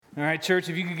All right, church,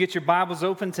 if you could get your Bibles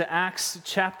open to Acts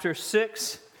chapter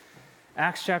 6.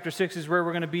 Acts chapter 6 is where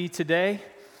we're going to be today.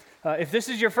 If this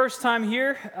is your first time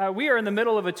here, we are in the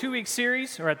middle of a 2-week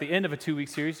series, or at the end of a 2-week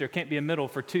series. There can't be a middle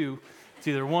for two. It's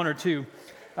either one or two.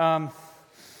 Of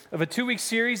a 2-week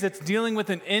series that's dealing with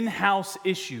an in-house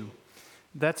issue.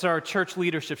 That's our church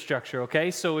leadership structure,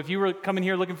 okay? So if you were coming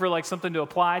here looking for like something to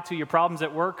apply to your problems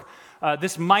at work,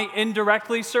 this might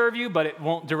indirectly serve you, but it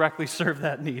won't directly serve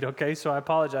that need, okay? So I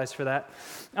apologize for that.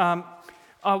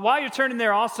 While you're turning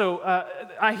there also,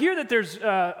 I hear that there's,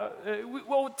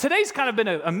 today's kind of been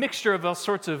a mixture of all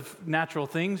sorts of natural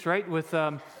things, right? With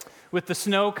the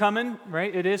snow coming,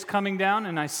 right? It is coming down,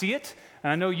 and I see it,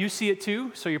 and I know you see it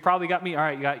too, so you probably got me. All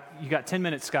right, you got 10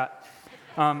 minutes, Scott.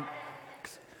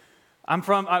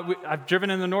 I've driven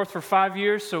in the north for 5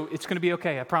 years, so it's going to be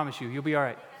okay. I promise you. You'll be all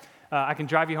right. I can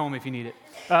drive you home if you need it.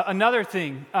 Another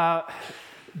thing,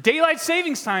 daylight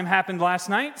savings time happened last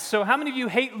night, so how many of you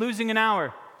hate losing an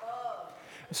hour?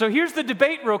 So here's the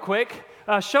debate real quick.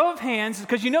 Show of hands,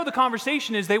 because you know the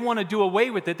conversation is they want to do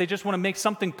away with it. They just want to make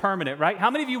something permanent, right? How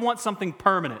many of you want something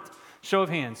permanent? Show of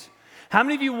hands. How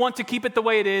many of you want to keep it the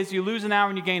way it is? You lose an hour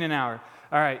and you gain an hour.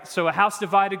 All right, so a house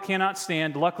divided cannot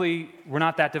stand. Luckily, we're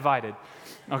not that divided,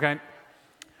 okay?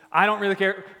 I don't really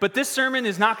care, but this sermon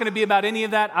is not going to be about any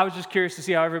of that. I was just curious to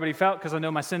see how everybody felt because I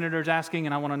know my senator's asking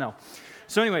and I want to know.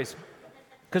 So anyways,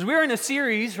 because we're in a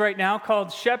series right now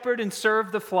called Shepherd and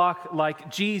Serve the Flock Like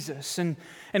Jesus, and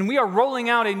we are rolling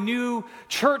out a new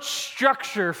church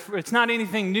structure. It's not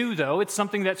anything new, though. It's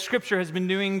something that Scripture has been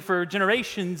doing for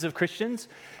generations of Christians,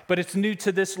 but it's new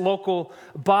to this local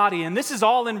body. And this is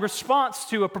all in response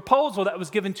to a proposal that was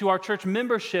given to our church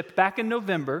membership back in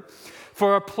November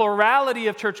for a plurality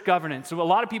of church governance. So a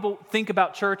lot of people think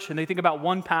about church and they think about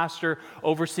one pastor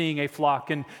overseeing a flock,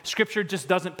 and Scripture just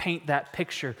doesn't paint that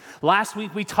picture. Last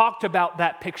week we talked about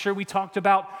that picture. We talked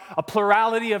about a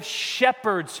plurality of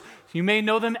shepherds. You may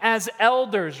know them as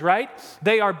elders, right?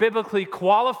 They are biblically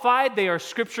qualified. They are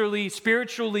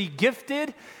spiritually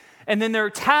gifted. And then they're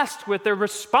tasked with, they're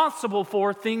responsible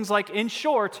for things like, in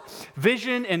short,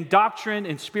 vision and doctrine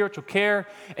and spiritual care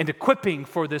and equipping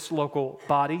for this local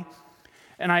body.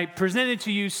 And I presented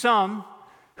to you some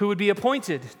who would be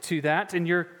appointed to that, and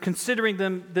you're considering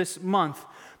them this month.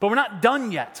 But we're not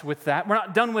done yet with that. We're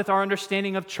not done with our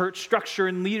understanding of church structure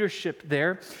and leadership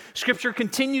there. Scripture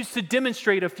continues to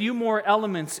demonstrate a few more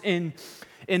elements in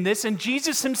this, and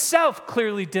Jesus himself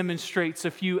clearly demonstrates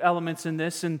a few elements in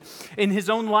this, and in his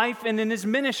own life and in his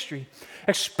ministry,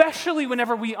 especially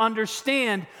whenever we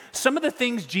understand some of the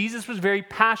things Jesus was very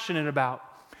passionate about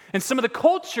and some of the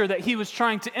culture that he was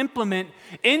trying to implement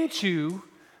into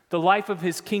the life of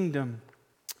his kingdom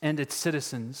and its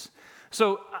citizens.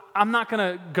 So I'm not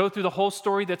going to go through the whole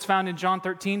story that's found in John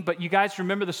 13, but you guys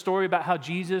remember the story about how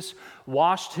Jesus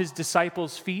washed his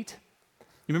disciples' feet?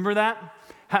 You remember that?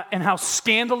 And how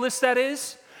scandalous that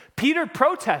is? Peter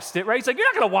protested it, right? He's like, you're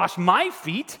not going to wash my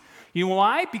feet. You know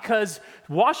why? Because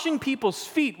washing people's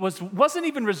feet wasn't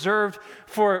even reserved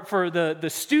for the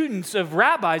students of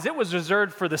rabbis. It was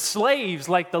reserved for the slaves,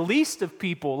 like the least of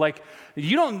people. Like,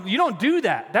 you don't do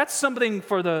that. That's something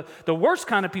for the worst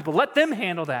kind of people. Let them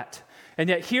handle that. And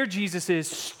yet here Jesus is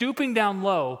stooping down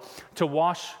low to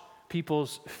wash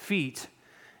people's feet.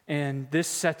 And this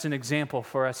sets an example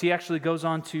for us. He actually goes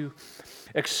on to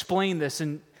explain this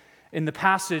in the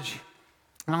passage.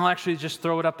 And I'll actually just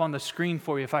throw it up on the screen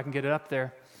for you if I can get it up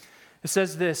there. It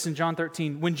says this in John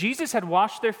 13. When Jesus had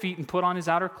washed their feet and put on his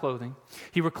outer clothing,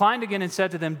 he reclined again and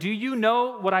said to them, do you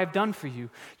know what I have done for you?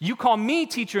 You call me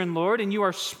teacher and Lord, and you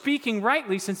are speaking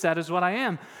rightly, since that is what I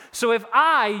am. So if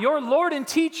I, your Lord and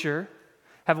teacher,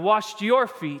 have washed your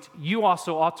feet, you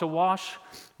also ought to wash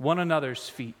one another's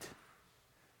feet.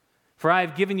 For I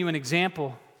have given you an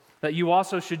example that you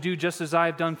also should do just as I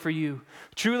have done for you.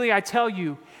 Truly I tell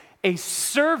you, a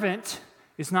servant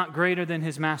is not greater than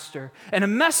his master, and a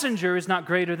messenger is not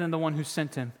greater than the one who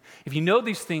sent him. If you know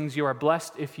these things, you are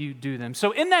blessed if you do them.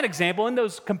 So in that example, in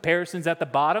those comparisons at the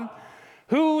bottom,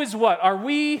 who is what? Are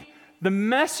we the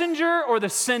messenger or the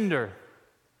sender?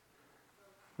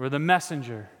 We're the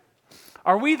messenger.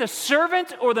 Are we the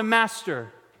servant or the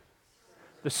master?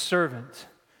 The servant.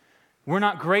 We're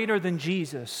not greater than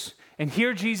Jesus. And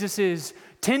here Jesus is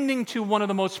tending to one of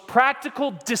the most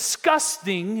practical,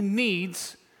 disgusting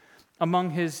needs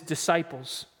among his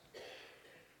disciples.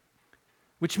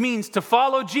 Which means to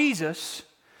follow Jesus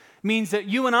means that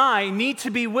you and I need to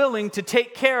be willing to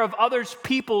take care of other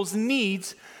people's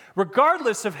needs,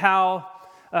 regardless of how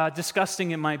disgusting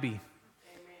it might be. Amen.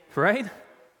 Right?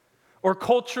 Or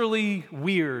culturally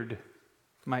weird,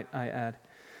 might I add.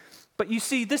 But you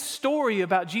see, this story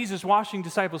about Jesus washing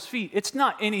disciples' feet, it's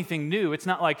not anything new. It's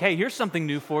not like, hey, here's something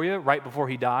new for you right before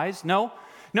he dies. No,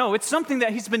 it's something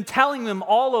that he's been telling them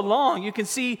all along. You can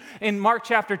see in Mark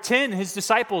chapter 10, his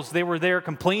disciples, they were there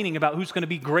complaining about who's going to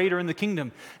be greater in the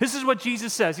kingdom. This is what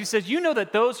Jesus says. He says, you know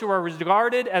that those who are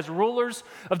regarded as rulers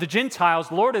of the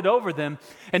Gentiles lord it over them,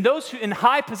 and those who in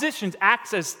high positions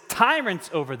act as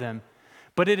tyrants over them.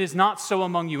 But it is not so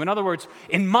among you. In other words,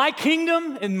 in my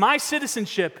kingdom, in my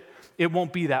citizenship, it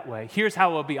won't be that way. Here's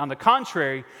how it will be. On the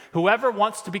contrary, whoever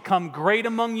wants to become great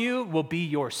among you will be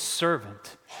your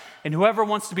servant. And whoever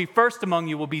wants to be first among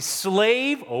you will be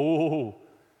slave of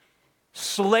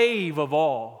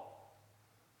all.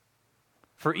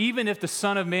 For even the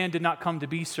Son of Man did not come to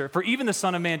be served,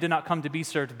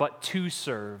 but to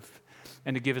serve,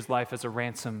 and to give his life as a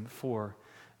ransom for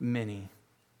many.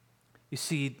 You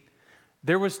see,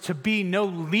 there was to be no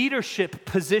leadership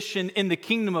position in the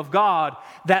kingdom of God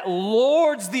that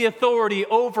lords the authority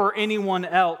over anyone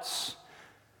else.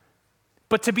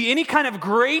 But to be any kind of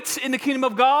great in the kingdom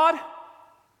of God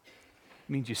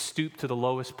means you stoop to the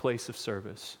lowest place of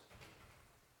service,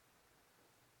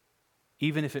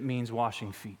 even if it means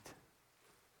washing feet.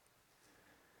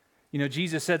 You know,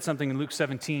 Jesus said something in Luke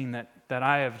 17 that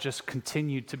I have just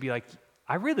continued to be like,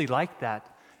 I really like that.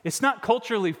 It's not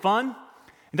culturally fun.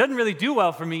 It doesn't really do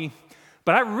well for me,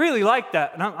 but I really like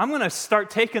that, and I'm going to start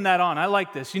taking that on. I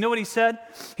like this. You know what he said?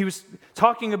 He was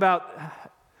talking about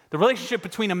the relationship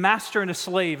between a master and a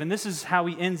slave, and this is how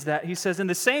he ends that. He says, in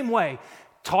the same way,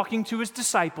 talking to his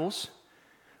disciples,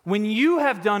 when you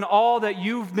have done all that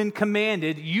you've been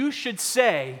commanded, you should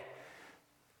say,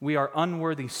 we are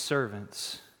unworthy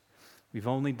servants. We've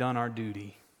only done our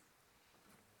duty.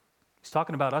 He's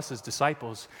talking about us as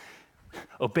disciples,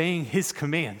 obeying his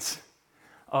commands.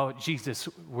 Oh, Jesus,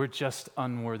 we're just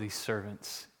unworthy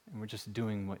servants, and we're just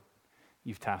doing what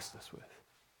you've tasked us with.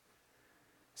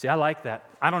 See, I like that.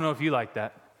 I don't know if you like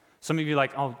that. Some of you are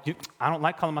like, I don't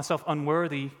like calling myself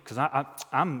unworthy because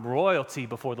I'm royalty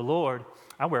before the Lord.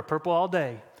 I wear purple all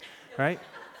day, right?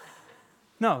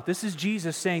 No, this is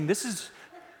Jesus saying this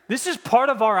is part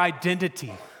of our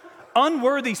identity.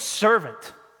 Unworthy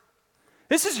servant.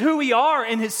 This is who we are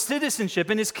in his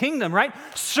citizenship, in his kingdom, right?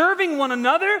 Serving one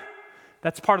another.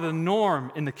 That's part of the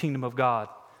norm in the kingdom of God.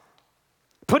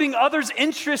 Putting others'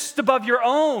 interests above your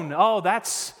own. Oh,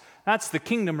 that's the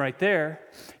kingdom right there.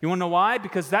 You want to know why?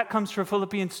 Because that comes from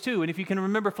Philippians 2. And if you can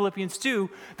remember Philippians 2,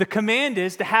 the command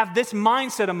is to have this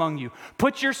mindset among you.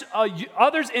 Put your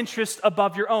others' interests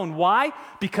above your own. Why?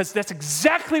 Because that's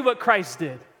exactly what Christ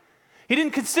did. He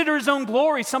didn't consider his own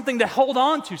glory something to hold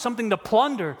on to, something to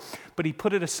plunder, but he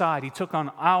put it aside. He took on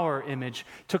our image,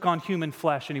 took on human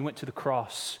flesh, and he went to the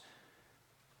cross.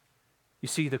 You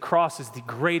see, the cross is the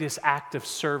greatest act of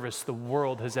service the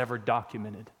world has ever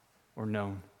documented or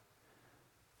known.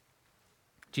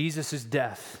 Jesus'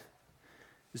 death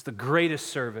is the greatest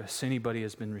service anybody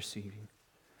has been receiving.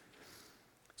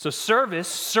 So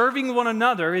serving one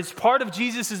another, is part of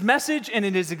Jesus' message and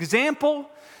it is example.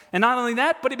 And not only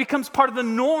that, but it becomes part of the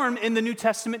norm in the New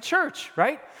Testament church,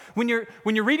 right? When you're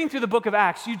reading through the book of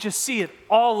Acts, you just see it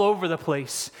all over the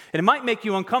place. And it might make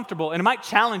you uncomfortable, and it might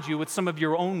challenge you with some of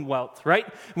your own wealth, right?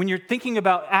 When you're thinking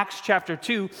about Acts chapter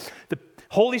 2, the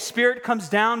Holy Spirit comes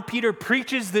down, Peter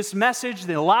preaches this message,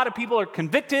 that a lot of people are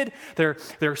convicted, they're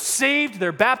saved,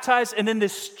 they're baptized, and then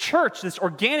this church, this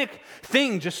organic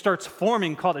thing just starts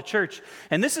forming called a church.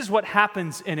 And this is what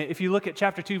happens in it. If you look at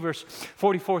chapter 2, verse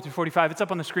 44 through 45, it's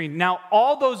up on the screen. Now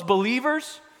all those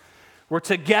believers were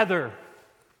together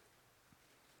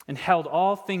and held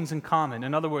all things in common.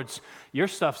 In other words, your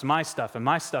stuff's my stuff, and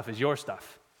my stuff is your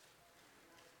stuff.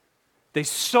 They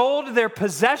sold their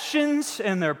possessions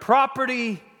and their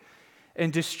property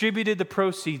and distributed the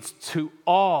proceeds to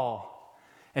all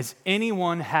as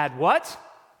anyone had what?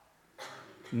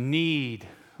 Need.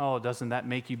 Oh, doesn't that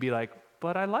make you be like,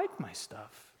 but I like my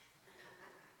stuff?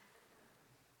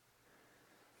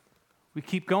 We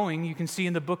keep going. You can see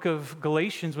in the book of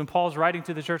Galatians, when Paul's writing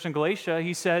to the church in Galatia,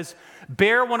 he says,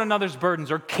 bear one another's burdens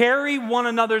or carry one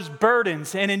another's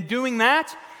burdens. And in doing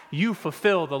that, you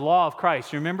fulfill the law of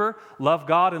Christ. You remember? Love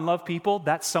God and love people.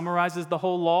 That summarizes the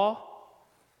whole law.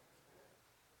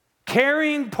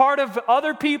 Carrying part of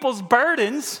other people's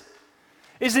burdens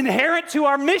is inherent to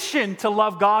our mission to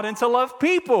love God and to love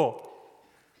people.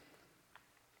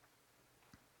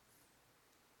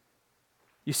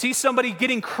 You see somebody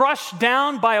getting crushed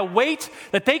down by a weight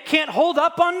that they can't hold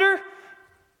up under,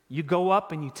 you go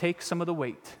up and you take some of the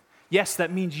weight. Yes, that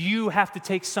means you have to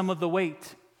take some of the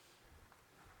weight.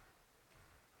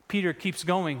 Peter keeps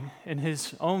going in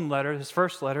his own letter, his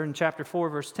first letter, in chapter 4,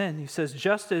 verse 10. He says,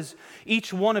 just as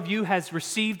each one of you has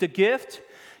received a gift,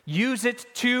 use it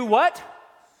to what?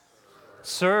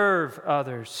 Serve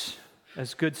others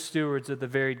as good stewards of the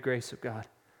varied grace of God.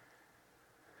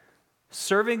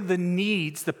 Serving the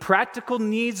needs, the practical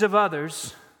needs of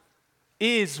others,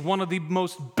 is one of the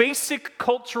most basic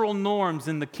cultural norms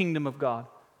in the kingdom of God.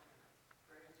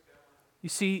 You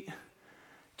see,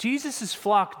 Jesus'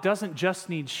 flock doesn't just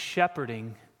need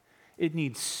shepherding, it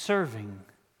needs serving.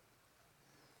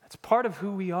 That's part of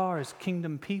who we are as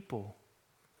kingdom people.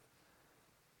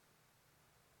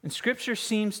 And Scripture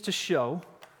seems to show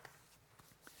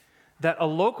that a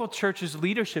local church's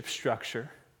leadership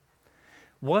structure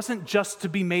wasn't just to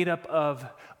be made up of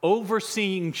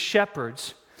overseeing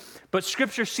shepherds, but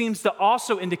Scripture seems to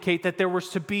also indicate that there was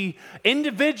to be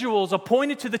individuals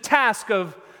appointed to the task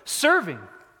of serving.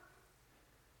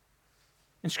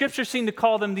 And Scripture seemed to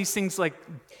call them these things like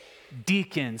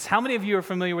deacons. How many of you are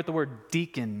familiar with the word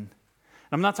deacon?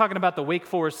 I'm not talking about the Wake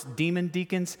Forest demon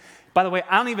deacons. By the way,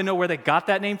 I don't even know where they got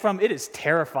that name from. It is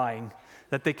terrifying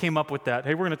that they came up with that.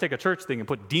 Hey, we're going to take a church thing and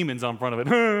put demons on front of it.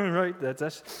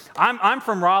 Right? I'm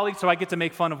from Raleigh, so I get to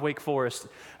make fun of Wake Forest.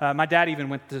 My dad even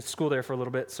went to school there for a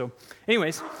little bit. So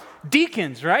anyways,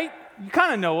 deacons, right? You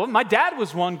kind of know them. My dad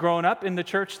was one growing up in the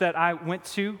church that I went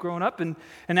to growing up, and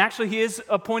actually he is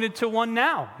appointed to one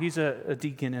now. He's a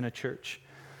deacon in a church.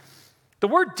 The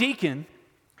word deacon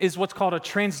is what's called a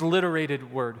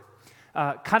transliterated word,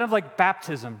 kind of like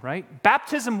baptism, right?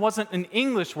 Baptism wasn't an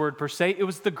English word per se. It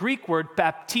was the Greek word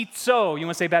baptizo. You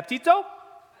want to say baptizo?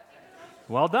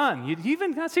 Well done. You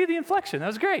even got to see the inflection. That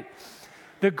was great.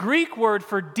 The Greek word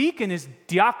for deacon is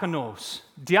diakonos.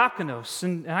 Diakonos.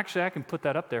 And actually, I can put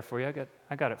that up there for you.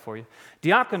 I got it for you.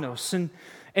 Diakonos. And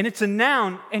it's a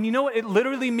noun. And you know what it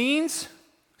literally means?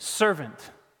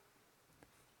 Servant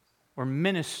or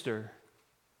minister.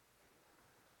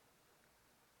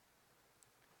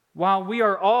 While we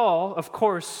are all, of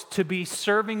course, to be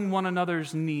serving one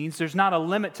another's needs, there's not a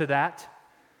limit to that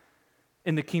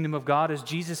in the kingdom of God as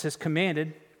Jesus has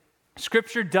commanded.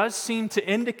 Scripture does seem to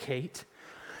indicate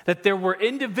that there were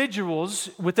individuals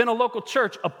within a local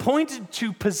church appointed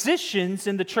to positions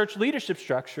in the church leadership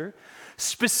structure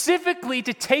specifically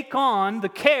to take on the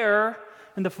care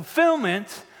and the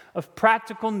fulfillment of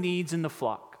practical needs in the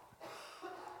flock.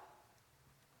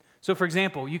 So, for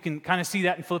example, you can kind of see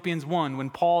that in Philippians 1 when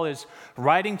Paul is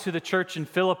writing to the church in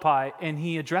Philippi and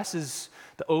he addresses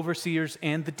the overseers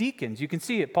and the deacons. You can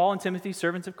see it. Paul and Timothy,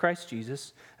 servants of Christ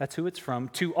Jesus, that's who it's from,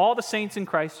 to all the saints in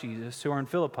Christ Jesus who are in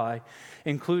Philippi,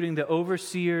 including the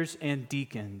overseers and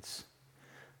deacons.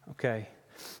 Okay.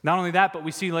 Not only that, but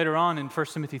we see later on in 1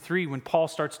 Timothy 3 when Paul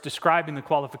starts describing the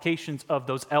qualifications of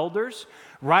those elders.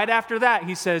 Right after that,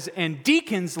 he says, and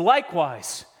deacons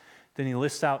likewise. Then he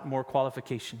lists out more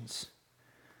qualifications.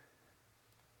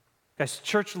 Guys,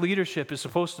 church leadership is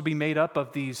supposed to be made up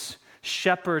of these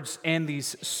shepherds and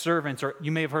these servants, or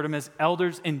you may have heard them as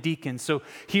elders and deacons. So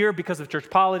here, because of church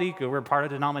polity, we're part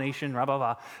of a denomination, blah, blah,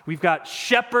 blah. We've got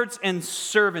shepherds and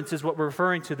servants is what we're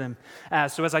referring to them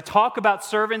as. So as I talk about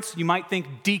servants, you might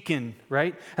think deacon,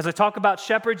 right? As I talk about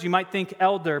shepherds, you might think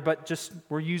elder, but just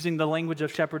we're using the language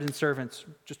of shepherd and servants.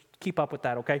 Just keep up with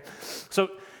that, okay? So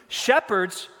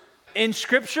shepherds in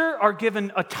Scripture are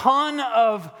given a ton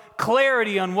of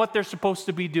clarity on what they're supposed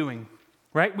to be doing,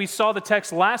 right? We saw the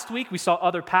text last week. We saw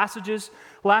other passages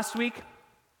last week.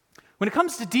 When it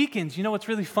comes to deacons, you know what's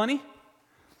really funny?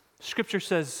 Scripture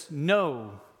says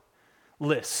no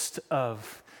list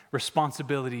of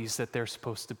responsibilities that they're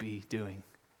supposed to be doing.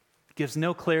 It gives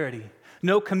no clarity,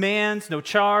 no commands, no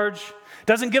charge.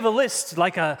 Doesn't give a list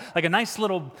like a nice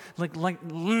little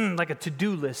like a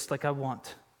to-do list like I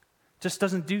want. Just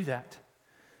doesn't do that.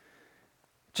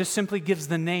 Just simply gives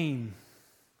the name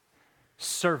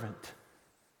servant.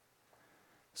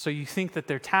 So you think that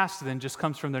their task then just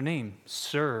comes from their name,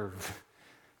 serve.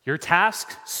 Your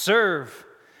task, serve.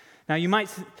 Now you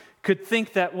could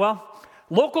think that, well,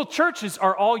 local churches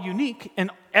are all unique,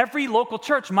 and every local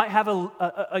church might have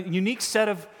a unique set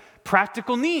of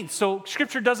practical needs. So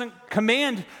Scripture doesn't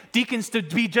command deacons to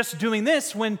be just doing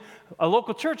this when a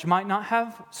local church might not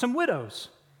have some widows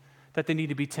that they need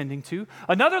to be tending to.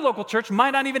 Another local church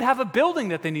might not even have a building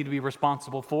that they need to be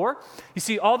responsible for. You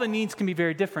see, all the needs can be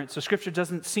very different, so Scripture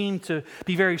doesn't seem to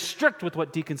be very strict with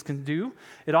what deacons can do.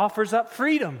 It offers up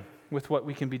freedom with what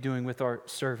we can be doing with our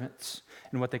servants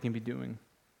and what they can be doing.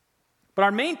 But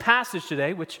our main passage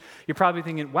today, which you're probably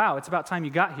thinking, wow, it's about time you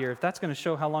got here. If that's going to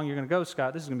show how long you're going to go,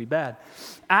 Scott, this is going to be bad.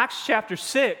 Acts chapter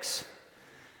 6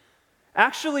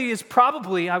 actually is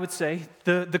probably, I would say,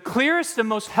 the clearest and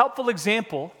most helpful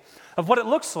example of what it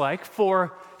looks like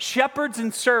for shepherds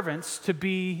and servants to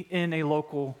be in a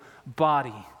local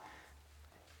body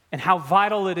and how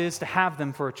vital it is to have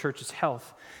them for a church's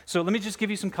health. So let me just give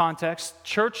you some context.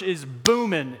 Church is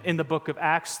booming in the book of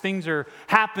Acts. Things are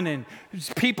happening.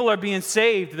 People are being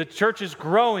saved. The church is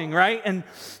growing, right? And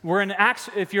we're in Acts,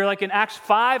 if you're like in Acts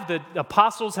 5, the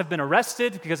apostles have been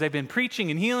arrested because they've been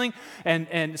preaching and healing,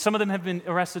 and some of them have been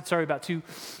arrested, about 2.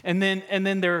 And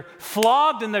then they're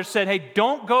flogged and they're said, hey,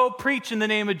 don't go preach in the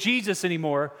name of Jesus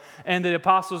anymore. And the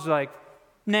apostles are like,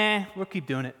 nah, we'll keep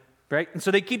doing it, right? And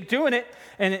so they keep doing it.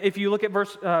 And if you look at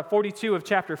verse 42 of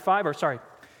chapter 5,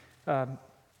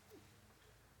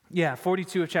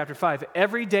 42 of chapter 5.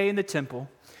 Every day in the temple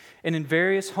and in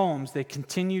various homes, they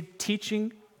continued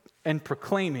teaching and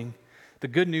proclaiming the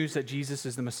good news that Jesus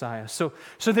is the Messiah. So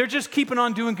they're just keeping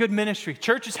on doing good ministry.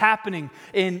 Church is happening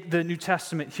in the New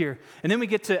Testament here. And then we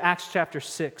get to Acts chapter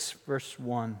 6, verse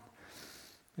 1.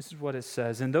 This is what it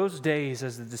says. In those days,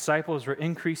 as the disciples were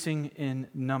increasing in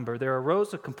number, there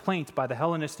arose a complaint by the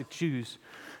Hellenistic Jews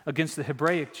against the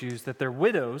Hebraic Jews that their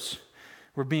widows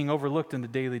were being overlooked in the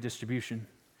daily distribution.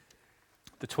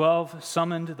 The 12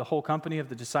 summoned the whole company of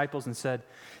the disciples and said,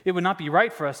 it would not be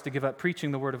right for us to give up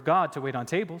preaching the word of God to wait on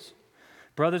tables.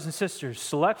 Brothers and sisters,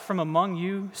 select from among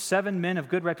you 7 men of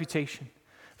good reputation,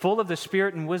 full of the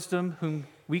Spirit and wisdom, whom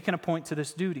we can appoint to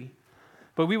this duty.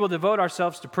 But we will devote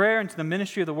ourselves to prayer and to the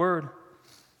ministry of the word.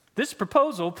 This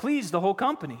proposal pleased the whole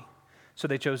company. So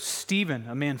they chose Stephen,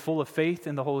 a man full of faith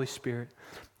in the Holy Spirit,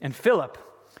 and Philip,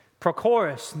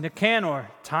 Prochorus, Nicanor,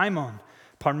 Timon,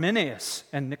 Parmenas,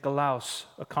 and Nicolaus,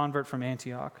 a convert from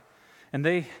Antioch. And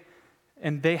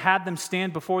they had them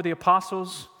stand before the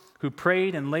apostles, who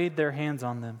prayed and laid their hands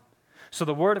on them. So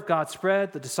the word of God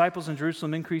spread, the disciples in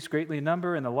Jerusalem increased greatly in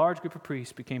number, and a large group of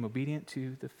priests became obedient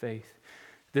to the faith.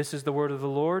 This is the word of the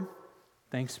Lord.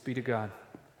 Thanks be to God.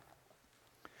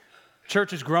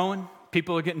 Church is growing.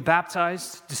 People are getting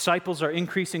baptized. Disciples are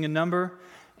increasing in number.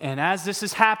 And as this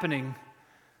is happening,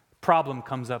 problem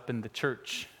comes up in the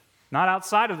church. Not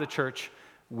outside of the church,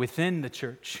 within the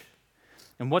church.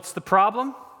 And what's the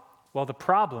problem? Well, the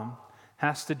problem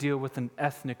has to deal with an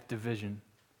ethnic division.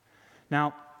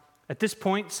 Now, at this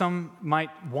point, some might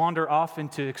wander off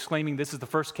into exclaiming this is the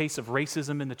first case of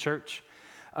racism in the church.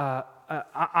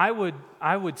 I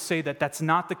would say that that's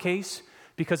not the case,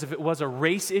 because if it was a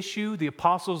race issue, the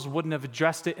apostles wouldn't have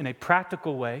addressed it in a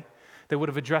practical way. They would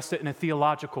have addressed it in a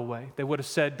theological way. They would have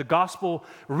said, the gospel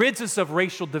rids us of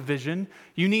racial division.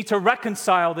 You need to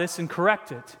reconcile this and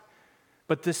correct it.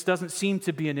 But this doesn't seem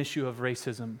to be an issue of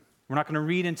racism. We're not going to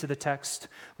read into the text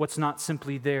what's not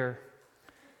simply there.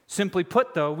 Simply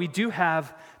put, though, we do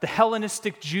have the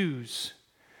Hellenistic Jews,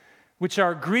 which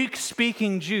are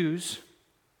Greek-speaking Jews.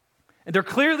 And they're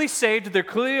clearly saved. They're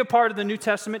clearly a part of the New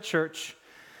Testament church.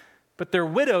 But their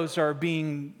widows are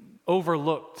being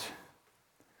overlooked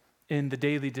in the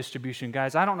daily distribution.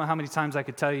 Guys, I don't know how many times I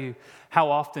could tell you how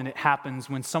often it happens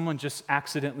when someone just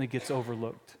accidentally gets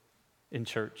overlooked in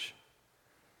church.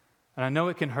 And I know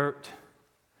it can hurt.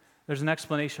 There's an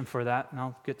explanation for that, and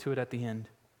I'll get to it at the end.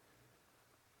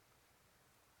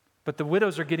 But the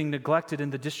widows are getting neglected in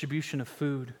the distribution of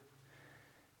food.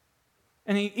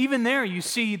 And even there, you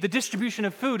see the distribution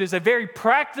of food is a very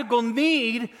practical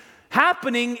need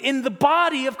happening in the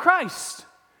body of Christ,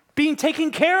 being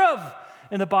taken care of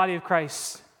in the body of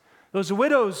Christ. Those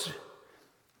widows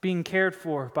being cared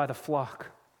for by the flock.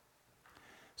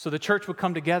 So the church would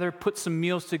come together, put some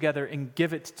meals together, and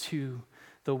give it to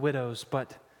the widows.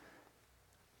 But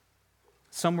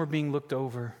some were being looked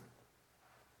over.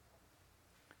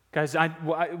 Guys,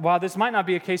 while this might not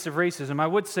be a case of racism, I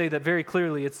would say that very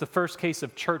clearly it's the first case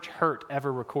of church hurt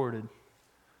ever recorded.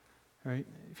 Right?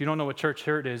 If you don't know what church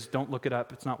hurt is, don't look it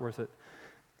up. It's not worth it.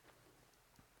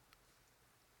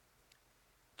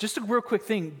 Just a real quick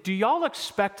thing. Do y'all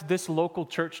expect this local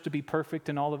church to be perfect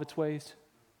in all of its ways?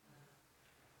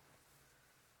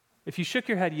 If you shook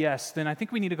your head yes, then I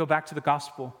think we need to go back to the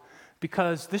gospel,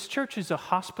 because this church is a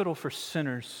hospital for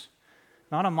sinners,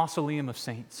 not a mausoleum of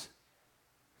saints.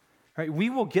 Right? We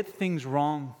will get things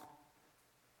wrong.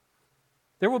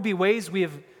 There will be ways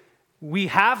we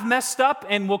have messed up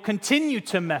and will continue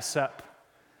to mess up.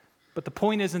 But the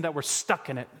point isn't that we're stuck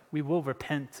in it. We will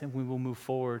repent and we will move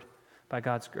forward by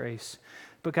God's grace.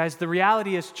 But guys, the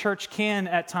reality is church can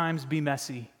at times be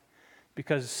messy,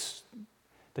 because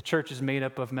the church is made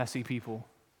up of messy people,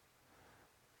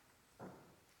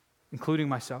 including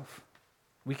myself.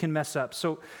 We can mess up.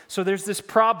 So there's this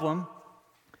problem.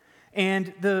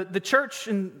 And the church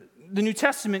in the New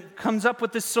Testament comes up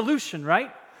with this solution,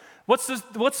 right? What's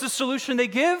the solution they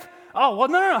give? Oh, well,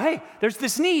 no. Hey, there's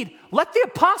this need. Let the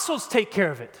apostles take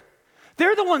care of it.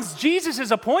 they're the ones Jesus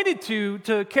is appointed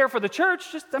to care for the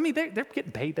church. They're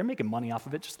getting paid. They're making money off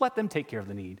of it. Just let them take care of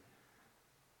the need.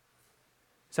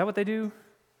 Is that what they do?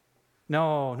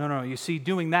 No. You see,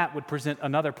 doing that would present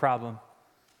another problem.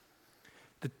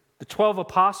 The 12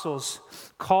 apostles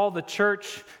call the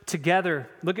church together.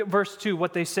 Look at verse 2,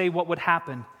 what they say, what would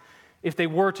happen if they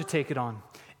were to take it on.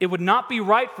 It would not be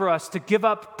right for us to give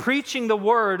up preaching the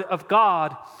word of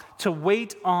God to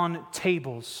wait on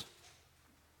tables.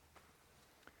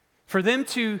 For them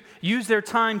to use their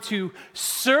time to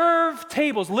serve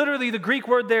tables, literally the Greek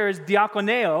word there is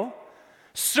diakoneo,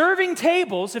 serving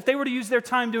tables, if they were to use their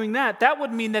time doing that, that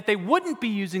would mean that they wouldn't be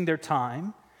using their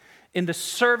time in the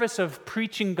service of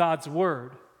preaching God's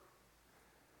word.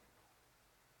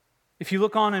 If you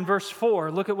look on in verse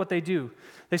 4, look at what they do.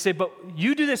 They say, but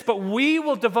you do this, but we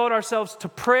will devote ourselves to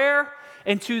prayer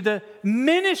and to the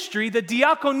ministry, the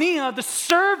diakonia, the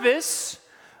service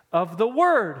of the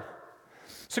word.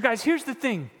 So guys, here's the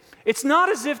thing. It's not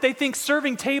as if they think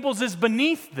serving tables is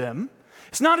beneath them.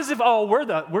 It's not as if, we're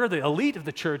the elite of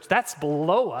the church. That's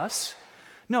below us.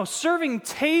 No, serving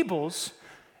tables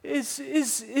is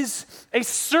a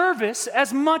service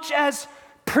as much as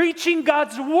preaching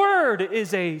God's word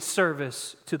is a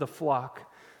service to the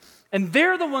flock. And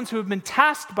they're the ones who have been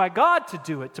tasked by God to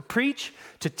do it, to preach,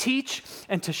 to teach,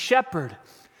 and to shepherd,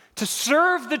 to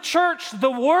serve the church,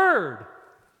 the word.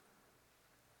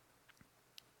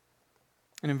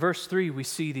 And in verse 3, we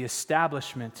see the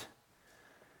establishment.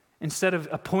 Instead of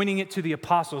appointing it to the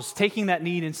apostles, taking that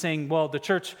need and saying, well, the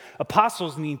church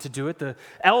apostles need to do it, the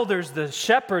elders, the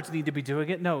shepherds need to be doing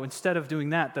it. No, instead of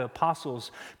doing that, the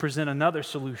apostles present another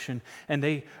solution, and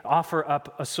they offer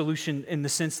up a solution in the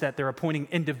sense that they're appointing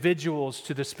individuals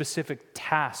to the specific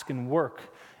task and work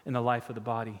in the life of the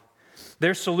body.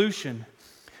 Their solution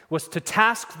was to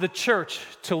task the church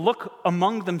to look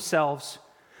among themselves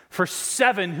for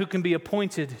 7 who can be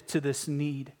appointed to this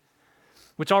need,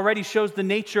 which already shows the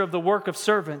nature of the work of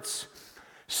servants.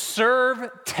 Serve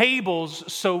tables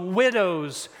so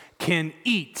widows can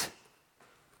eat.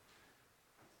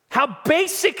 How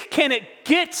basic can it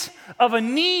get of a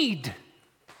need?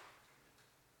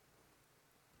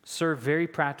 Serve very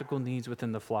practical needs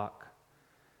within the flock.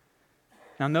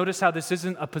 Now notice how this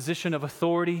isn't a position of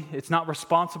authority. It's not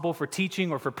responsible for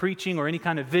teaching or for preaching or any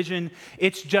kind of vision.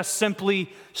 It's just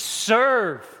simply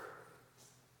serve.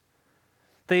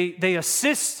 They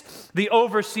assist the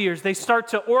overseers. They start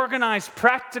to organize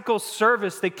practical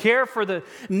service. They care for the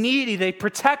needy. They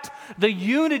protect the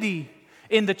unity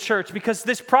in the church because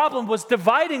this problem was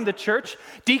dividing the church.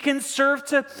 Deacons serve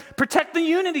to protect the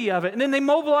unity of it. And then they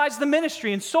mobilize the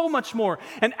ministry and so much more.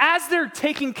 And as they're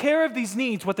taking care of these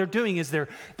needs, what they're doing is they're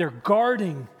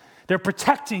guarding, they're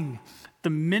protecting the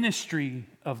ministry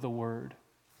of the word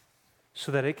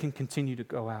so that it can continue to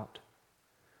go out.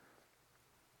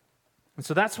 And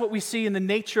so that's what we see in the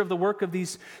nature of the work of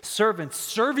these servants,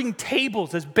 serving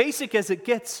tables, as basic as it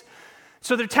gets.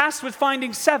 So they're tasked with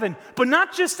finding 7, but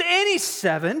not just any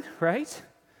 7, right?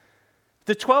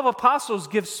 The 12 apostles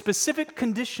give specific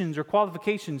conditions or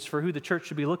qualifications for who the church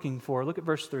should be looking for. Look at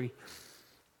verse 3.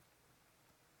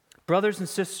 Brothers and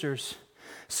sisters,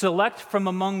 select from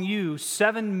among you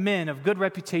 7 men of good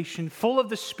reputation, full of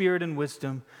the Spirit and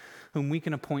wisdom, whom we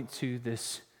can appoint to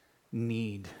this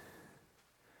need.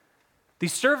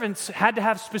 These servants had to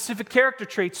have specific character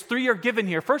traits. 3 are given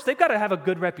here. First, they've got to have a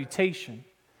good reputation.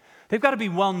 They've got to be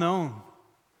well known,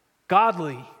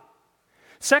 godly.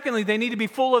 Secondly, they need to be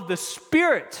full of the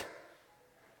Spirit,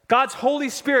 God's Holy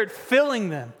Spirit filling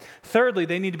them. Thirdly,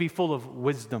 they need to be full of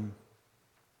wisdom.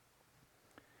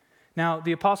 Now,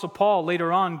 the Apostle Paul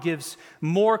later on gives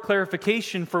more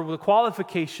clarification for the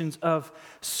qualifications of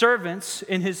servants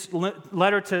in his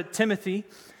letter to Timothy.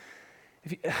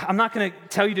 I'm not going to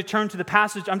tell you to turn to the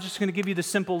passage. I'm just going to give you the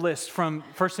simple list from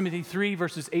 1 Timothy 3,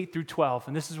 verses 8 through 12.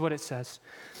 And this is what it says.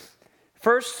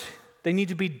 First, they need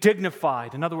to be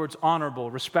dignified. In other words,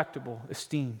 honorable, respectable,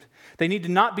 esteemed. They need to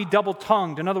not be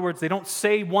double-tongued. In other words, they don't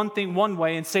say one thing one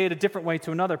way and say it a different way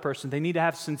to another person. They need to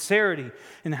have sincerity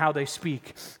in how they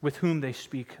speak, with whom they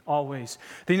speak, always.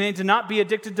 They need to not be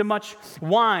addicted to much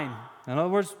wine. In other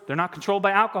words, they're not controlled by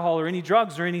alcohol or any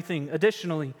drugs or anything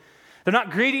additionally. They're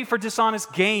not greedy for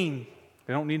dishonest gain.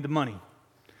 They don't need the money.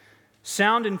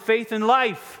 Sound in faith and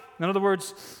life. In other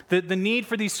words, the need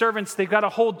for these servants, they've got to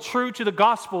hold true to the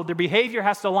gospel. Their behavior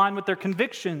has to align with their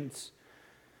convictions.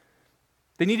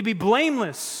 They need to be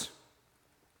blameless.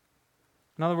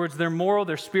 In other words, their moral,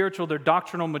 their spiritual, their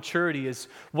doctrinal maturity is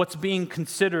what's being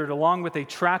considered along with a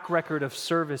track record of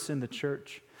service in the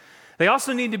church. They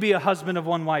also need to be a husband of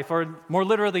one wife, or more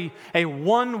literally, a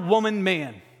one-woman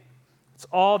man. It's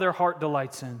all their heart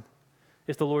delights in.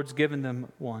 if the Lord's given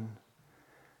them one.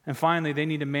 And finally, they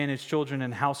need to manage children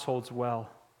and households well.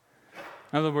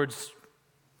 In other words,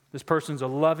 this person's a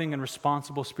loving and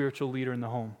responsible spiritual leader in the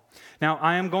home. Now,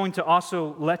 I am going to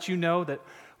also let you know that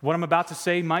what I'm about to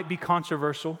say might be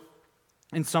controversial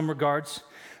in some regards,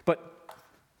 but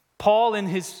Paul, in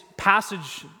his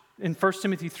passage in 1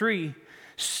 Timothy 3,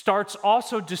 starts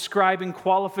also describing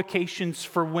qualifications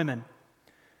for women.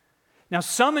 Now,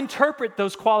 some interpret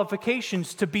those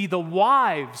qualifications to be the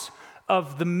wives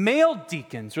of the male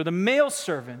deacons or the male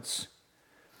servants.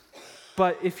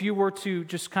 But if you were to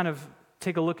just kind of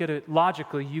take a look at it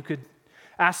logically, you could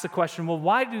ask the question, well,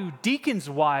 why do deacons'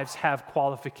 wives have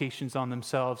qualifications on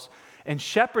themselves and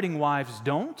shepherding wives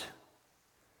don't?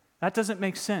 That doesn't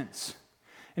make sense.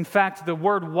 In fact, the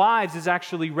word wives is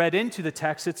actually read into the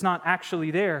text. It's not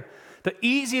actually there. The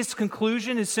easiest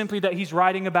conclusion is simply that he's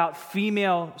writing about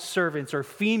female servants or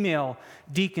female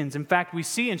deacons. In fact, we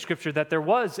see in Scripture that there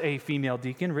was a female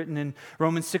deacon written in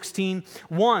Romans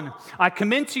 16:1. I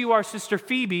commend to you our sister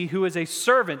Phoebe, who is a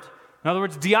servant, in other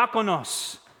words,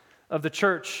 diakonos, of the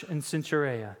church in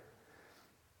Cenchreae.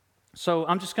 So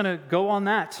I'm just going to go on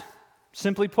that.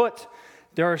 Simply put,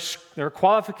 there are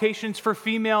qualifications for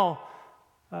female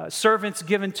servants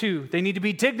given too. They need to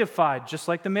be dignified, just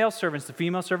like the male servants. The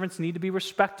female servants need to be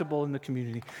respectable in the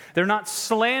community. They're not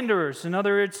slanderers. In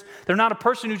other words, they're not a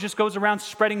person who just goes around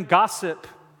spreading gossip.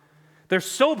 They're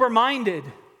sober-minded.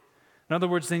 In other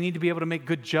words, they need to be able to make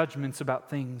good judgments about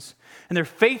things. And they're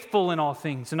faithful in all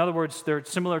things. In other words, they're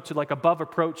similar to like above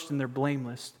reproach and they're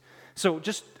blameless. So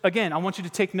just, again, I want you to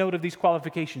take note of these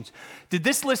qualifications. Did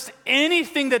this list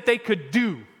anything that they could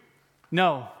do?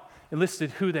 No. It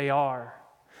listed who they are,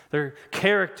 their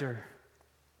character,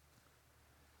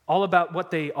 all about what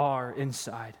they are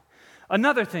inside.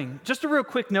 Another thing, just a real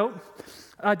quick note.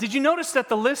 Did you notice that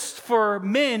the list for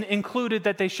men included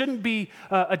that they shouldn't be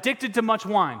addicted to much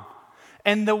wine?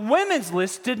 And the women's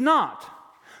list did not.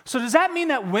 So does that mean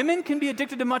that women can be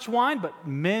addicted to much wine, but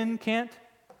men can't?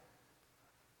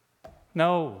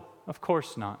 No, of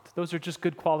course not. Those are just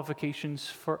good qualifications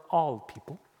for all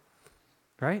people,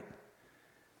 right?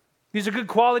 These are good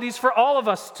qualities for all of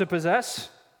us to possess.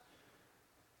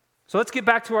 So let's get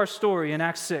back to our story in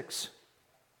Acts 6.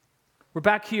 We're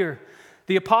back here.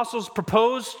 The apostles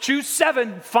propose, choose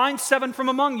 7, find 7 from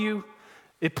among you.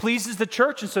 It pleases the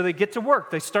church, and so they get to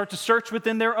work. They start to search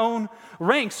within their own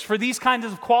ranks for these kinds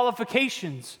of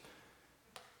qualifications.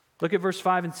 Look at verse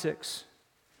 5 and 6.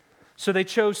 So they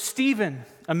chose Stephen,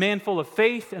 a man full of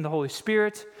faith and the Holy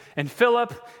Spirit, and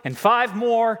Philip, and 5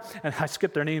 more, and I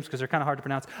skipped their names because they're kind of hard to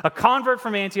pronounce, a convert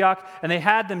from Antioch, and they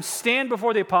had them stand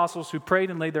before the apostles who prayed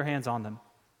and laid their hands on them.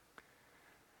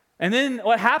 And then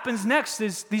what happens next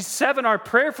is these 7 are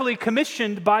prayerfully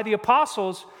commissioned by the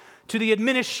apostles to the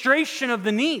administration of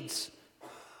the needs.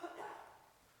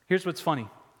 Here's what's funny.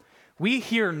 We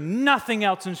hear nothing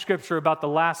else in Scripture about the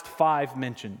last 5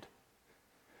 mentioned.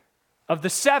 Of the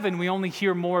 7, we only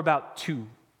hear more about 2.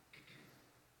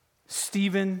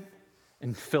 Stephen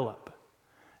and Philip.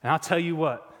 And I'll tell you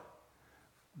what,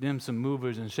 them some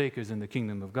movers and shakers in the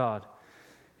kingdom of God.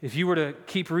 If you were to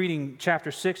keep reading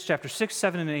chapter 6,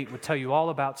 7, and 8 would tell you all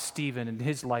about Stephen and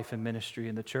his life and ministry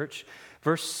in the church.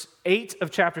 Verse 8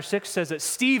 of chapter 6 says that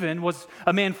Stephen was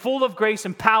a man full of grace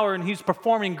and power, and he's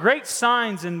performing great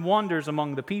signs and wonders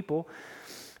among the people.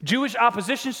 Jewish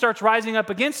opposition starts rising up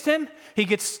against him. He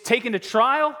gets taken to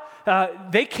trial.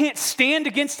 They can't stand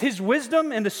against his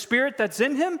wisdom and the spirit that's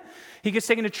in him. He gets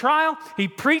taken to trial. He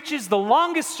preaches the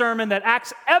longest sermon that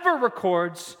Acts ever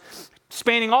records,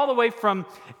 spanning all the way from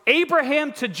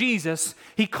Abraham to Jesus.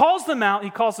 He calls them out. He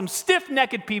calls them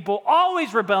stiff-necked people,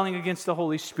 always rebelling against the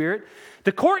Holy Spirit.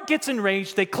 The court gets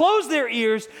enraged. They close their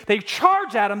ears. They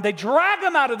charge at him. They drag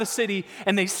him out of the city,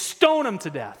 and they stone him to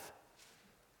death.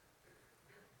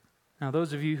 Now,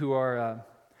 those of you who are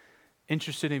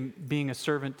interested in being a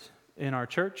servant in our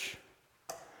church,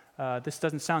 this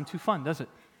doesn't sound too fun, does it?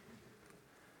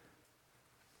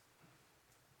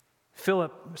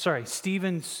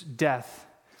 Stephen's death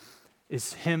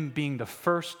is him being the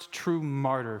first true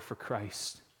martyr for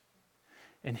Christ.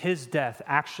 And his death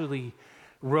actually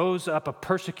rose up a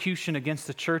persecution against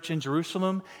the church in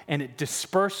Jerusalem, and it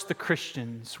dispersed the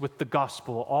Christians with the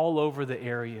gospel all over the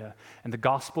area. And the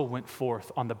gospel went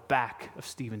forth on the back of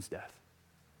Stephen's death.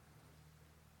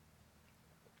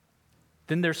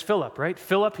 Then there's Philip, right?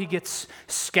 Philip, he gets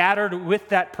scattered with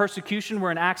that persecution.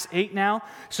 We're in Acts 8 now.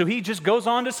 So he just goes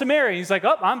on to Samaria. He's like,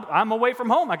 I'm away from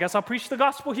home. I guess I'll preach the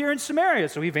gospel here in Samaria.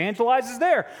 So he evangelizes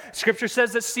there. Scripture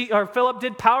says that Philip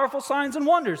did powerful signs and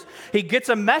wonders. He gets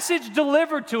a message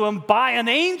delivered to him by an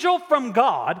angel from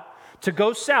God to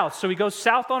go south. So he goes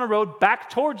south on a road back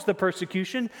towards the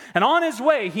persecution, and on his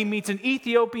way, he meets an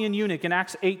Ethiopian eunuch in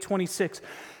Acts 8:26.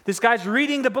 This guy's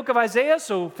reading the book of Isaiah,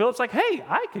 so Philip's like, hey,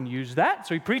 I can use that.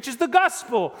 So he preaches the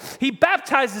gospel. He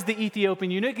baptizes the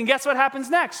Ethiopian eunuch, and guess what happens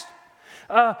next?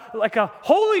 Like a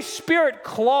Holy Spirit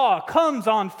claw comes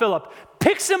on Philip,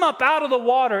 picks him up out of the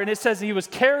water, and it says he was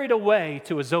carried away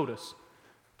to Azotus.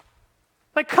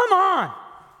 Like, come on.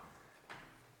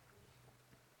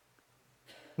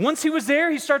 Once he was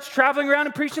there, he starts traveling around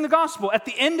and preaching the gospel. At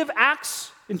the end of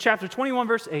Acts, in chapter 21,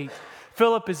 verse 8,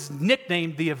 Philip is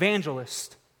nicknamed the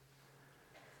evangelist.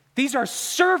 These are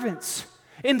servants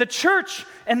in the church,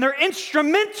 and they're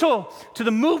instrumental to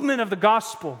the movement of the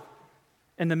gospel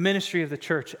and the ministry of the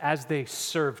church as they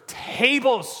serve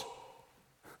tables.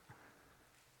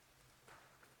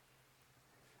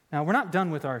 Now, we're not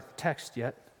done with our text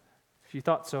yet. If you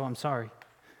thought so, I'm sorry.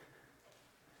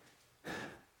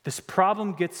 This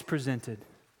problem gets presented.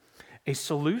 A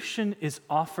solution is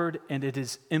offered and it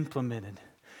is implemented.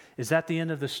 Is that the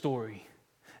end of the story?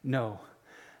 No.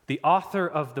 The author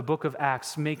of the book of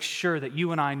Acts makes sure that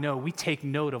you and I know, we take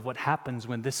note of what happens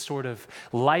when this sort of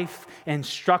life and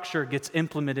structure gets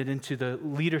implemented into the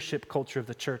leadership culture of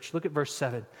the church. Look at verse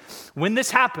 7. When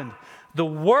this happened, the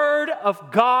word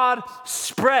of God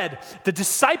spread. The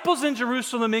disciples in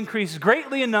Jerusalem increased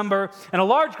greatly in number, and a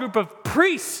large group of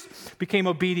priests became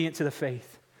obedient to the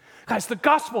faith. Guys, the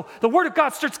gospel, the word of God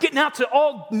starts getting out to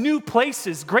all new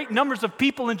places. Great numbers of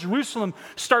people in Jerusalem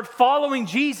start following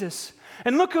Jesus.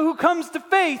 And look at who comes to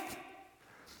faith.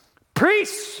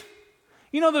 Priests.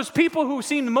 You know those people who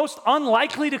seem the most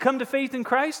unlikely to come to faith in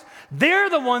Christ? They're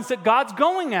the ones that God's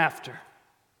going after.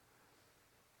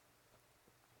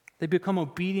 They become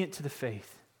obedient to the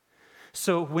faith.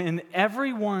 So when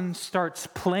everyone starts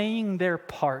playing their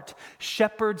part,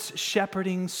 shepherds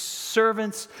shepherding,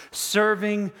 servants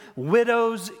serving,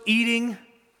 widows eating,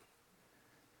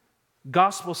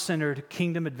 gospel-centered,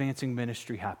 kingdom-advancing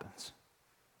ministry happens.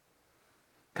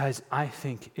 Guys, I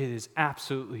think it is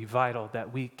absolutely vital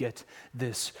that we get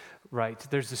this right.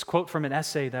 There's this quote from an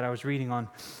essay that I was reading on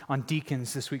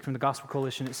deacons this week from the Gospel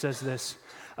Coalition. It says this: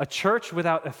 a church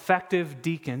without effective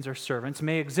deacons or servants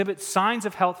may exhibit signs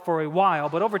of health for a while,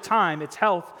 but over time its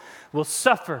health will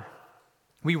suffer.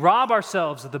 We rob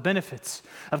ourselves of the benefits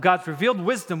of God's revealed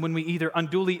wisdom when we either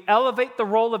unduly elevate the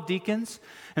role of deacons.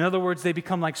 In other words, they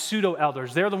become like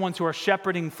pseudo-elders. They're the ones who are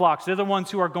shepherding flocks. They're the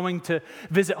ones who are going to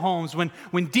visit homes.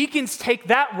 When deacons take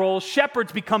that role,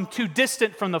 shepherds become too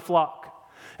distant from the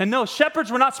flock. And no,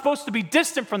 shepherds were not supposed to be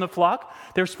distant from the flock.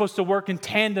 They were supposed to work in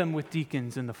tandem with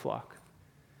deacons in the flock.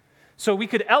 So we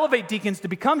could elevate deacons to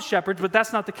become shepherds, but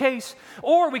that's not the case.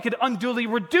 Or we could unduly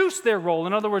reduce their role.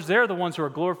 In other words, they're the ones who are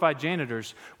glorified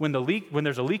janitors. When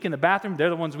there's a leak in the bathroom, they're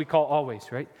the ones we call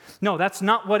always, right? No, that's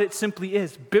not what it simply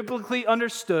is. Biblically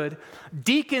understood,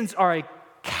 deacons are a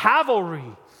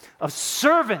cavalry of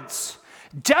servants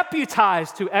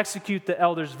deputized to execute the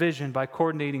elder's vision by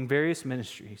coordinating various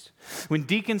ministries. When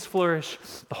deacons flourish,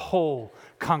 the whole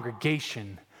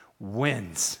congregation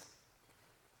wins.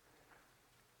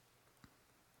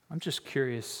 I'm just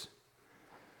curious.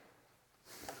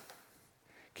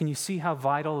 Can you see how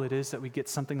vital it is that we get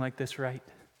something like this right?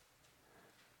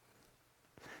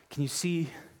 Can you see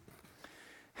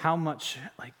how much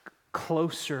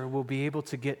closer we'll be able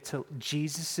to get to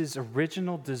Jesus'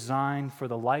 original design for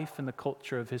the life and the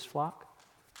culture of his flock?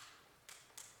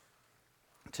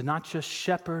 To not just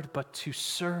shepherd, but to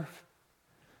serve.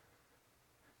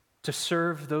 To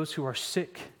serve those who are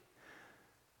sick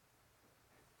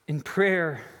in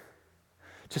prayer,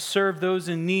 to serve those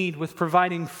in need with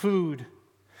providing food,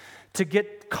 to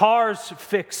get cars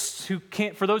fixed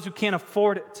for those who can't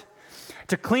afford it,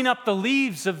 to clean up the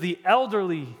leaves of the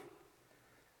elderly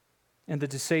and the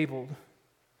disabled,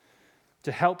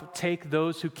 to help take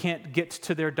those who can't get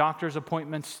to their doctor's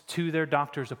appointments to their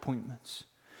doctor's appointments,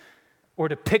 or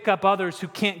to pick up others who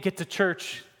can't get to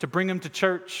church, to bring them to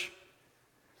church,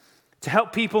 to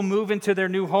help people move into their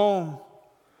new home,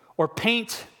 or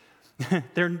paint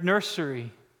their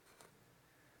nursery,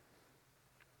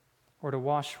 or to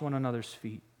wash one another's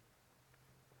feet,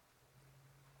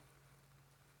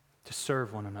 to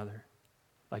serve one another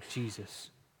like Jesus.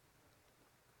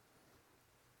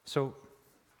 So,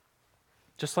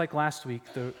 just like last week,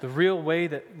 the real way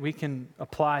that we can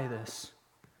apply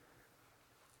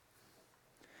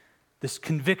this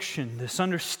conviction, this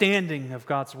understanding of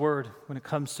God's word when it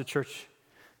comes to church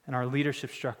and our leadership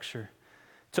structure,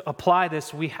 to apply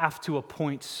this, we have to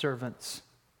appoint servants.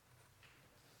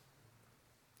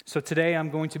 So today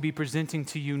I'm going to be presenting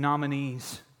to you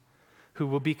nominees who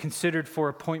will be considered for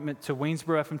appointment to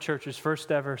Waynesboro FM Church's first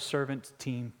ever servant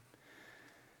team.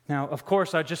 Now, of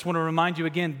course, I just want to remind you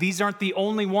again, these aren't the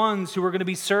only ones who are going to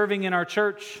be serving in our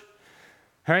church.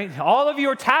 All right? All of you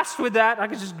are tasked with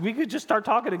that. We could just start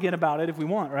talking again about it if we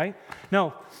want, right?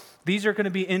 No, these are going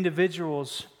to be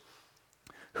individuals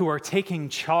who are taking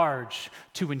charge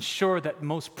to ensure that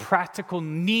most practical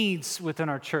needs within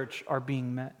our church are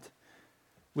being met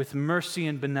with mercy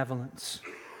and benevolence.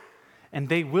 And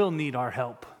they will need our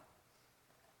help.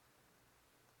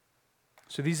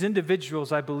 So these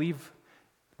individuals, I believe,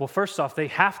 well, first off, they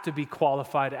have to be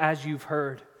qualified, as you've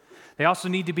heard. They also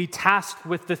need to be tasked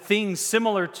with the things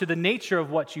similar to the nature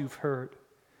of what you've heard.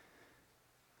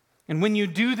 And when we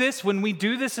do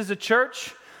this as a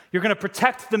church, you're going to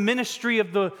protect the ministry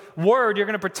of the word. You're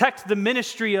going to protect the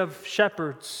ministry of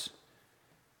shepherds.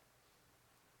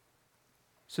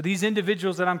 So these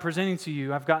individuals that I'm presenting to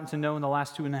you, I've gotten to know in the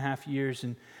last 2.5 years,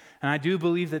 and I do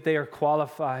believe that they are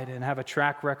qualified and have a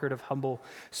track record of humble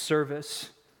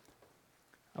service.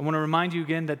 I want to remind you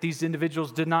again that these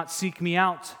individuals did not seek me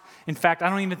out. In fact, I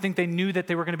don't even think they knew that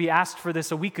they were going to be asked for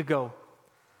this a week ago.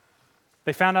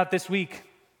 They found out this week.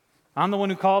 I'm the one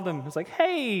who called them. It's like,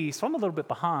 hey, so I'm a little bit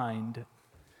behind.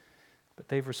 But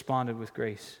they've responded with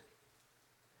grace.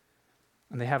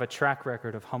 And they have a track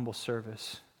record of humble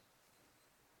service.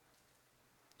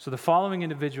 So the following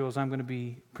individuals I'm going to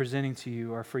be presenting to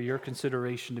you are for your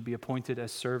consideration to be appointed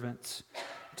as servants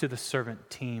to the servant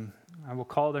team. I will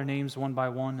call their names one by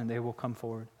one and they will come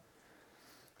forward.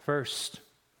 First,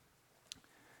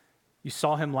 you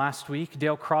saw him last week,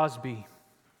 Dale Crosby.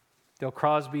 Dale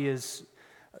Crosby is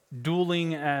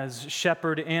dueling as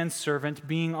shepherd and servant,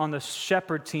 being on the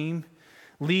shepherd team,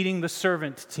 leading the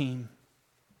servant team.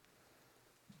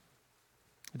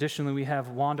 Additionally, we have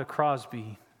Wanda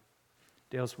Crosby,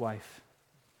 Dale's wife.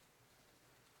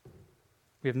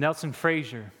 We have Nelson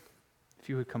Frazier, if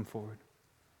you would come forward.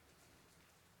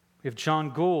 We have John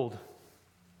Gould.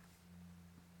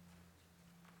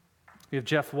 We have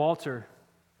Jeff Walter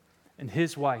and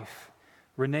his wife,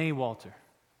 Renee Walter.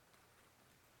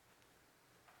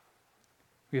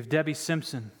 We have Debbie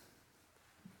Simpson.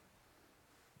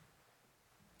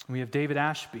 And we have David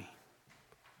Ashby.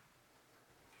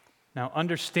 Now,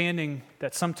 understanding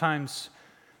that sometimes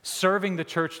serving the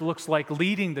church looks like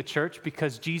leading the church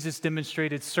because Jesus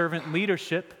demonstrated servant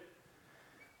leadership,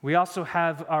 we also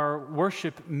have our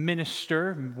worship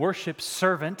minister, worship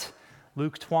servant,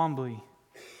 Luke Twombly.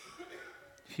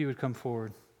 If he would come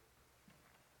forward.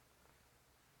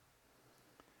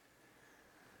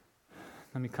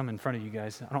 Let me come in front of you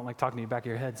guys. I don't like talking to you back of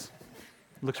your heads.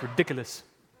 It looks ridiculous.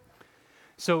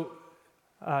 So,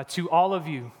 to all of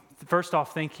you, first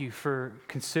off, thank you for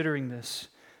considering this.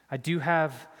 I do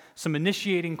have some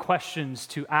initiating questions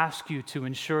to ask you to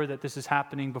ensure that this is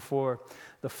happening before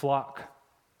the flock.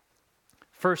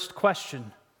 First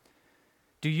question: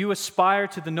 do you aspire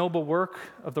to the noble work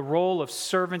of the role of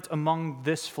servant among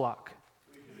this flock?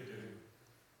 We do.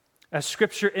 As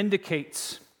Scripture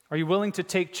indicates, are you willing to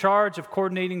take charge of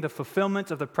coordinating the fulfillment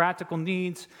of the practical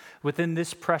needs within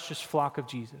this precious flock of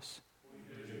Jesus? We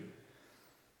do.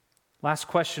 Last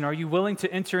question, are you willing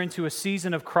to enter into a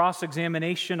season of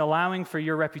cross-examination, allowing for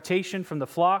your reputation from the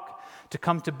flock to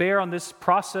come to bear on this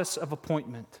process of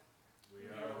appointment? We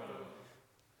are willing.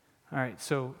 All right,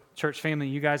 so church family,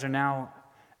 you guys are now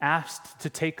asked to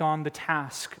take on the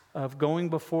task of going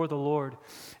before the Lord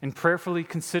and prayerfully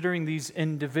considering these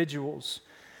individuals.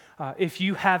 If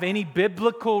you have any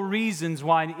biblical reasons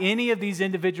why any of these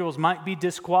individuals might be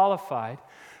disqualified,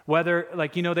 whether,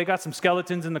 they got some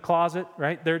skeletons in the closet,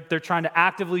 right? They're trying to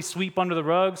actively sweep under the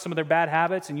rug some of their bad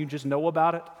habits and you just know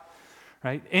about it,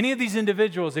 right? Any of these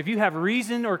individuals, if you have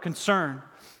reason or concern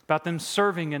about them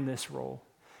serving in this role,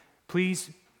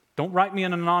 please don't write me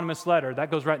an anonymous letter.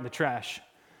 That goes right in the trash,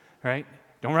 right?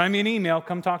 Don't write me an email.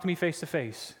 Come talk to me face to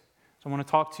face. So I want to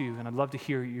talk to you and I'd love to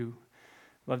hear you.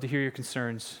 Love to hear your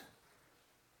concerns.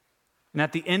 And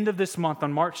at the end of this month,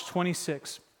 on March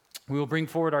 26th, we will bring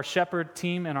forward our shepherd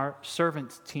team and our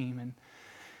servant team.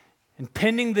 And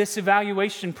pending this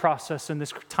evaluation process and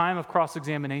this time of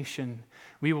cross-examination,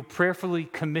 we will prayerfully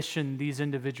commission these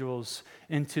individuals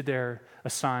into their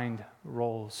assigned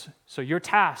roles. So your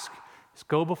task is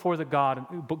go before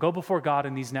God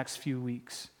in these next few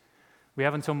weeks. We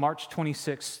have until March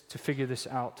 26th to figure this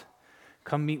out.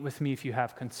 Come meet with me if you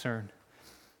have concern.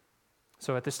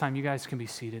 So at this time, you guys can be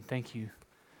seated. Thank you.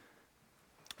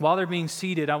 While they're being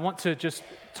seated, I want to just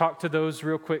talk to those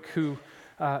real quick who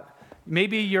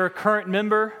maybe you're a current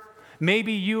member,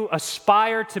 maybe you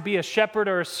aspire to be a shepherd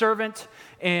or a servant,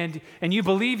 and you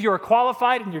believe you're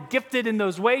qualified and you're gifted in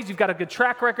those ways. You've got a good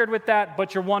track record with that,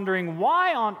 but you're wondering,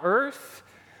 why on earth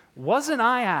wasn't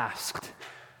I asked?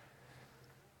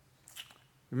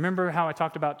 Remember how I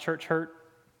talked about church hurt?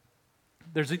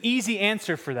 There's an easy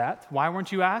answer for that. Why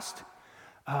weren't you asked?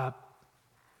 How's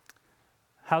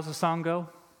the song go?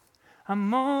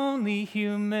 I'm only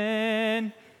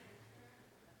human.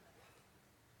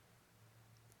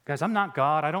 Guys, I'm not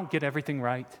God. I don't get everything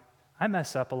right. I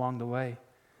mess up along the way.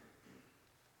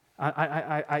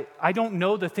 I don't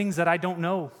know the things that I don't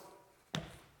know.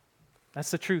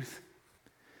 That's the truth.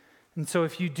 And so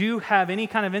if you do have any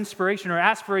kind of inspiration or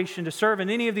aspiration to serve in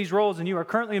any of these roles and you are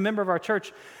currently a member of our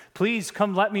church, please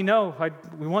come let me know.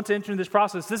 We want to enter into this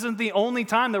process. This isn't the only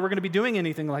time that we're going to be doing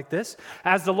anything like this.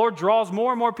 As the Lord draws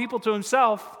more and more people to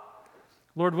himself,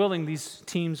 Lord willing, these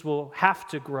teams will have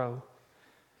to grow.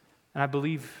 And I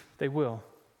believe they will.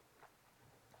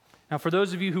 Now, for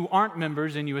those of you who aren't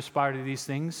members and you aspire to these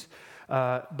things,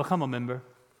 become a member.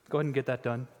 Go ahead and get that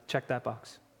done. Check that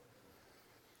box.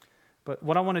 But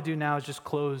what I want to do now is just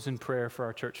close in prayer for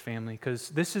our church family, because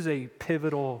this is a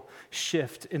pivotal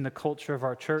shift in the culture of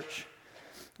our church.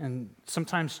 And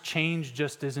sometimes change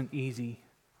just isn't easy.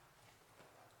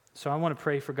 So I want to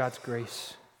pray for God's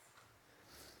grace.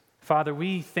 Father,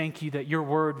 we thank you that your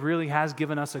word really has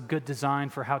given us a good design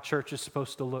for how church is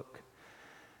supposed to look.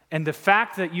 And the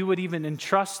fact that you would even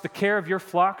entrust the care of your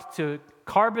flock to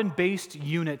carbon-based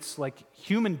units like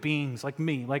human beings, like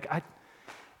me,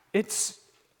 it's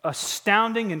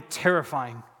astounding and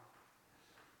terrifying.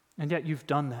 And yet you've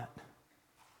done that.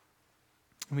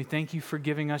 And we thank you for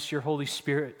giving us your Holy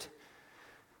Spirit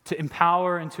to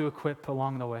empower and to equip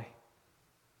along the way.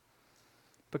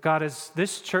 But God, as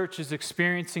this church is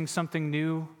experiencing something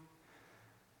new,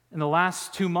 in the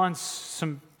last 2 months,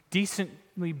 some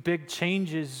decently big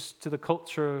changes to the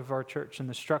culture of our church and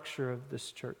the structure of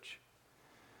this church.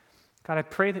 God, I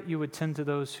pray that you would tend to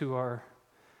those who are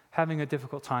having a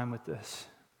difficult time with this.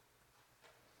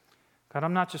 God,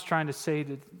 I'm not just trying to say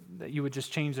that you would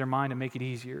just change their mind and make it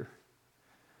easier.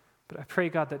 But I pray,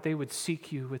 God, that they would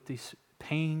seek you with these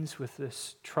pains, with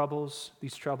these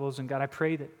troubles. And God, I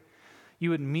pray that you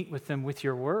would meet with them with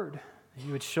your word. That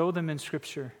you would show them in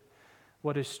Scripture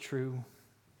what is true.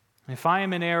 If I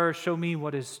am in error, show me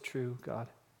what is true, God.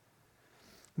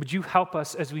 Would you help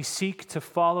us as we seek to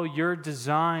follow your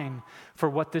design for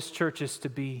what this church is to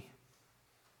be?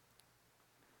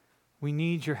 We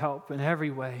need your help in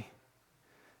every way,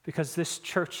 because this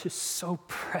church is so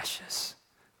precious.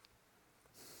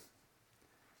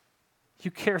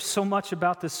 You care so much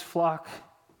about this flock.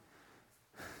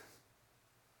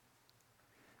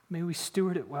 May we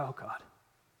steward it well, God.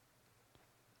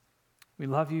 We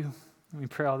love you, and we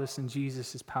pray all this in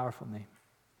Jesus' powerful name.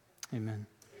 Amen.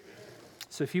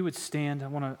 So if you would stand, I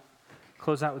want to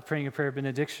close out with praying a prayer of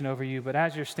benediction over you. But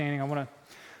as you're standing, I want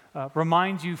to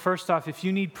remind you, first off, if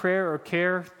you need prayer or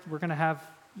care, we're going to have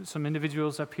some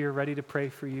individuals up here ready to pray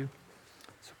for you.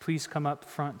 So please come up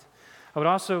front. I would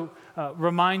also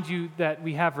remind you that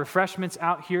we have refreshments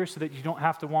out here so that you don't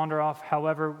have to wander off.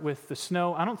 However, with the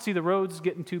snow, I don't see the roads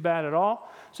getting too bad at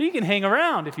all. So you can hang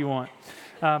around if you want.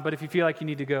 But if you feel like you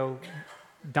need to go,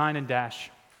 dine and dash.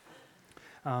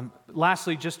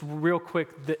 Lastly, just real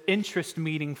quick, the interest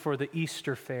meeting for the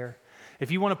Easter fair.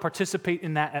 If you want to participate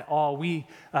in that at all,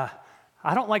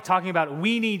 I don't like talking about it.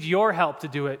 We need your help to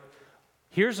do it.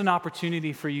 Here's an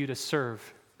opportunity for you to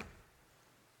serve.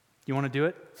 You want to do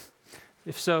it?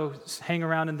 If so, hang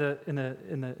around in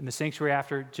the sanctuary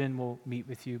after. Jen will meet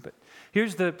with you. But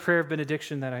here's the prayer of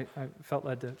benediction that I felt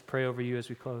led to pray over you as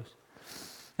we close.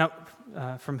 Now,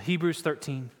 from Hebrews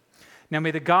 13. Now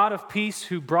may the God of peace,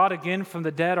 who brought again from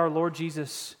the dead our Lord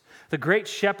Jesus, the great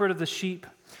shepherd of the sheep,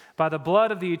 by the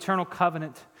blood of the eternal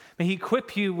covenant, may he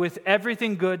equip you with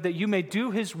everything good, that you may do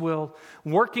his will,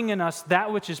 working in us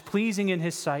that which is pleasing in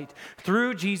his sight,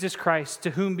 through Jesus Christ,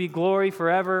 to whom be glory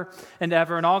forever and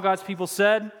ever. And all God's people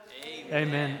said,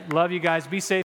 Amen. Love you guys. Be safe.